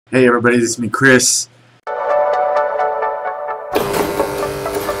Hey everybody, this is me, Chris.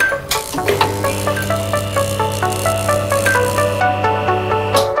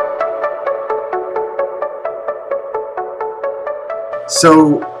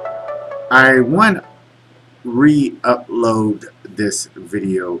 So I want to re-upload this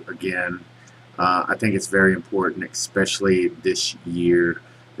video again. I think it's very important, especially this year,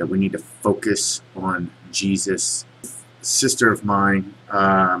 that we need to focus on Jesus. A sister of mine,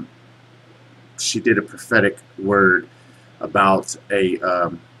 she did a prophetic word about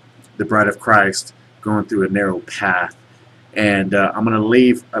the bride of Christ going through a narrow path, and I'm going to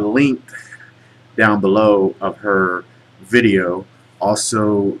leave a link down below of her video.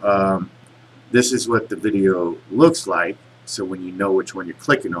 Also, this is what the video looks like, so when you know which one you're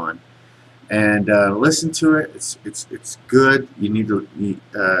clicking on, and listen to it. It's good. You need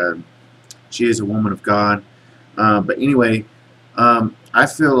to. She is a woman of God, but anyway, I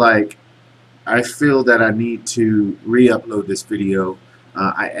feel that I need to re-upload this video.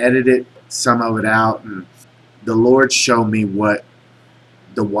 I edited some of it out, and the Lord showed me what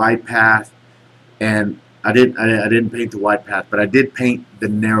the wide path, and I didn't paint the wide path, but I did paint the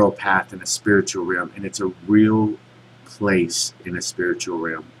narrow path in a spiritual realm, and it's a real place in a spiritual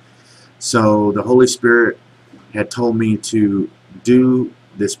realm. So the Holy Spirit had told me to do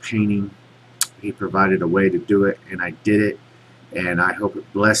this painting. He provided a way to do it, and I did it, and I hope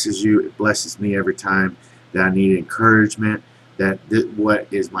it blesses you. It blesses me every time that I need encouragement, that what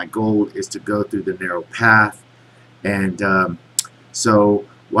is my goal is to go through the narrow path. And so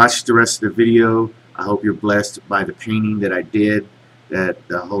watch the rest of the video. I hope you're blessed by the painting that I did, that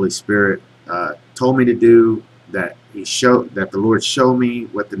the Holy Spirit told me to do, that the Lord showed me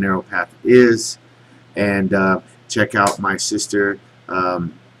what the narrow path is. And check out my sister,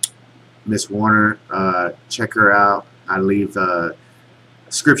 Miss Werner. Check her out. I leave a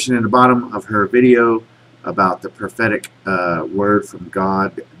description in the bottom of her video about the prophetic word from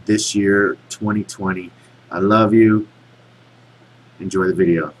God this year, 2020. I love you. Enjoy the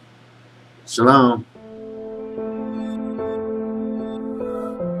video. Shalom.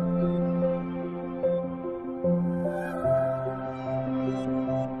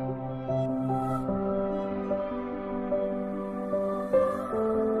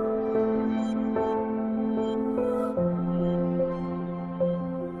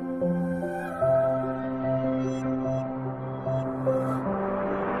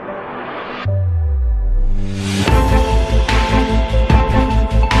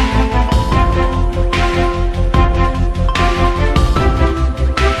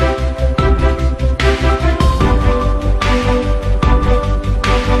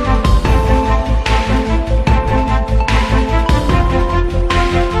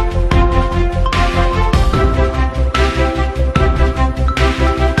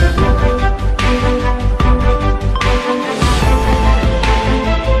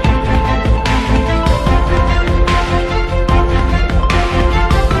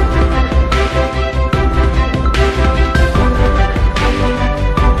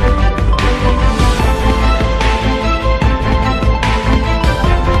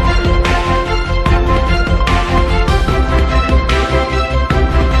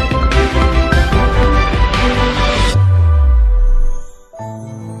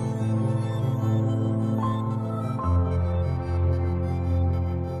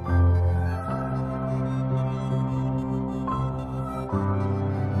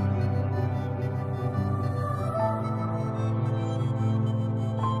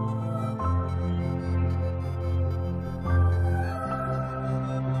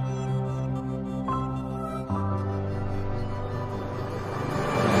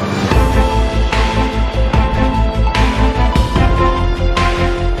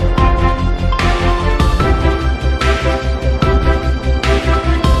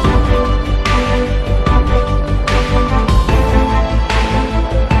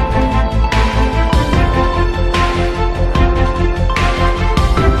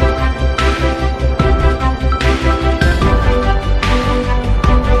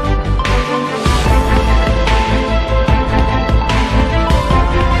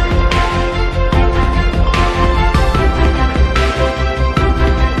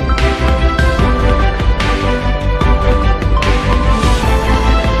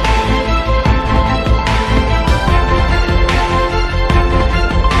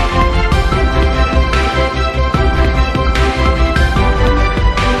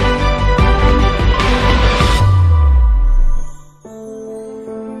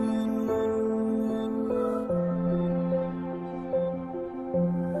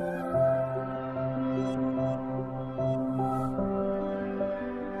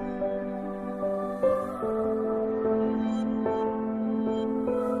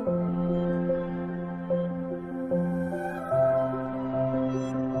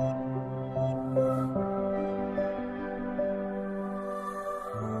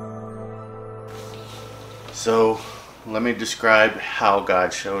 So let me describe how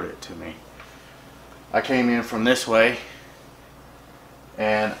God showed it to me. I came in from this way,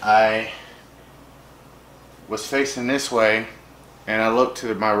 and I was facing this way, and I looked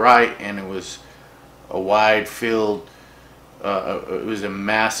to my right, and it was a wide field. It was a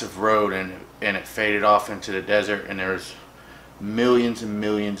massive road, and it faded off into the desert, and there was millions and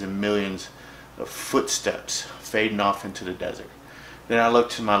millions and millions of footsteps fading off into the desert. Then I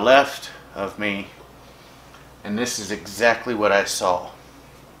looked to my left of me, and this is exactly what I saw.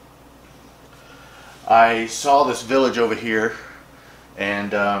 I saw this village over here,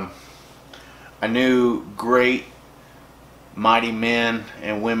 and I knew great mighty men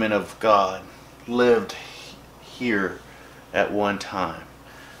and women of God lived here at one time,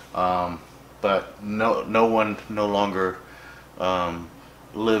 but no one no longer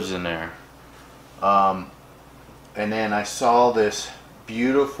lives in there. And then I saw this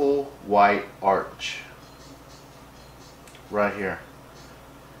beautiful white arch right here,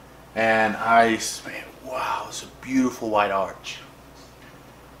 and man, wow, it's a beautiful white arch.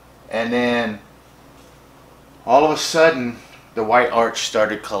 And then all of a sudden the white arch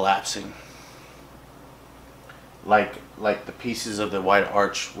started collapsing, like the pieces of the white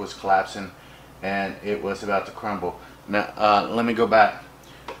arch was collapsing, and it was about to crumble. Now let me go back.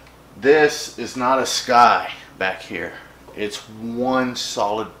 This is not a sky back here. It's one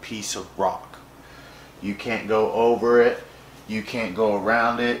solid piece of rock. You can't go over it. You can't go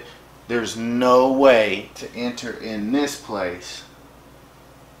around it. There's no way to enter in this place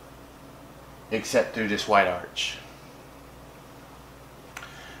except through this white arch.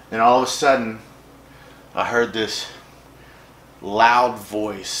 Then all of a sudden I heard this loud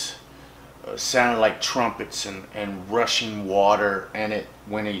voice, sounded like trumpets and rushing water, and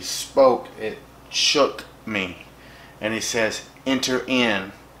when he spoke, it shook me. And he says, "Enter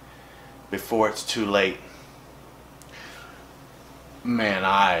in before it's too late." Man,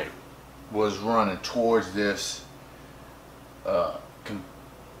 I was running towards this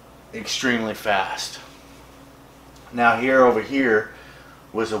extremely fast. Now over here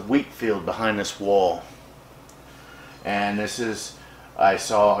was a wheat field behind this wall, and I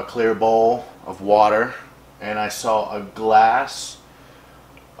saw a clear bowl of water, and I saw a glass,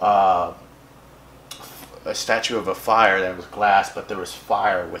 a statue of a fire that was glass, but there was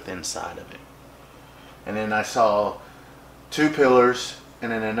fire within inside of it. And then I saw two pillars,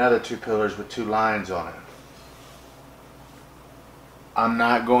 and then another two pillars with two lines on it. I'm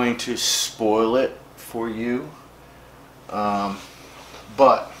not going to spoil it for you, but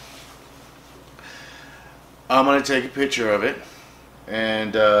I'm going to take a picture of it,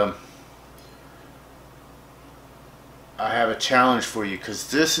 and I have a challenge for you,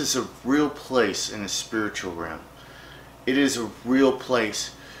 because this is a real place in the spiritual realm. It is a real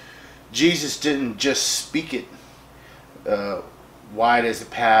place. Jesus didn't just speak it. Wide is the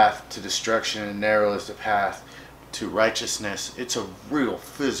path to destruction and narrow is the path to righteousness. It's a real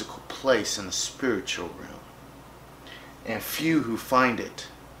physical place in the spiritual realm, and few who find it.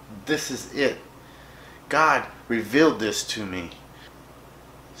 This is it. God revealed this to me.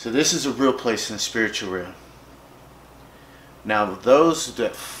 So this is a real place in the spiritual realm. Now those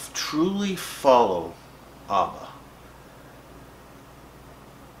that truly follow Abba,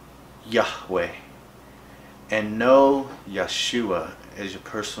 Yahweh, and know Yeshua as your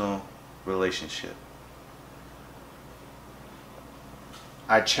personal relationship,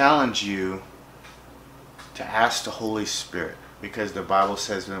 I challenge you to ask the Holy Spirit, because the Bible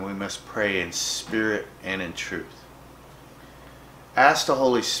says that we must pray in spirit and in truth. Ask the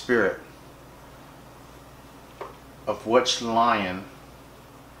Holy Spirit of which lion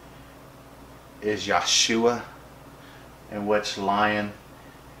is Yeshua and which lion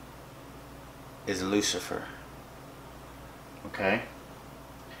is Lucifer. Okay?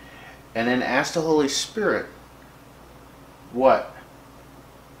 And then ask the Holy Spirit what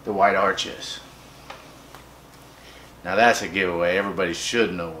the white arch is. Now that's a giveaway. Everybody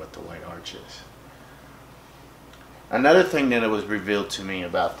should know what the white arch is. Another thing that it was revealed to me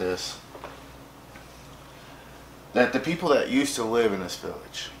about this, that the people that used to live in this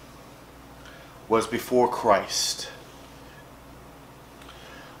village was before Christ.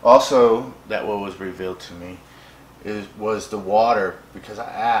 Also, that what was revealed to me was the water, because I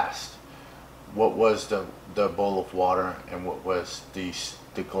asked what was the bowl of water and what was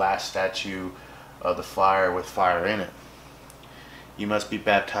the glass statue of the fire with fire in it. You must be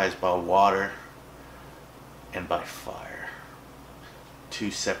baptized by water and by fire. Two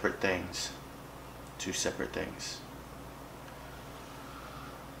separate things. Two separate things.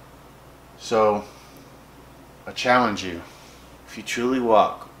 So I challenge you, if you truly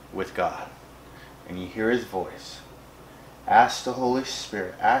walk with God and you hear his voice, ask the Holy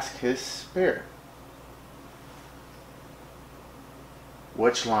Spirit, ask his Spirit,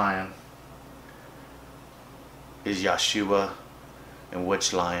 which lion is Yeshua and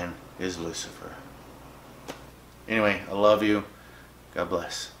which lion is Lucifer. Anyway, I love you. God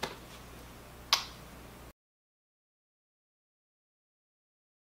bless.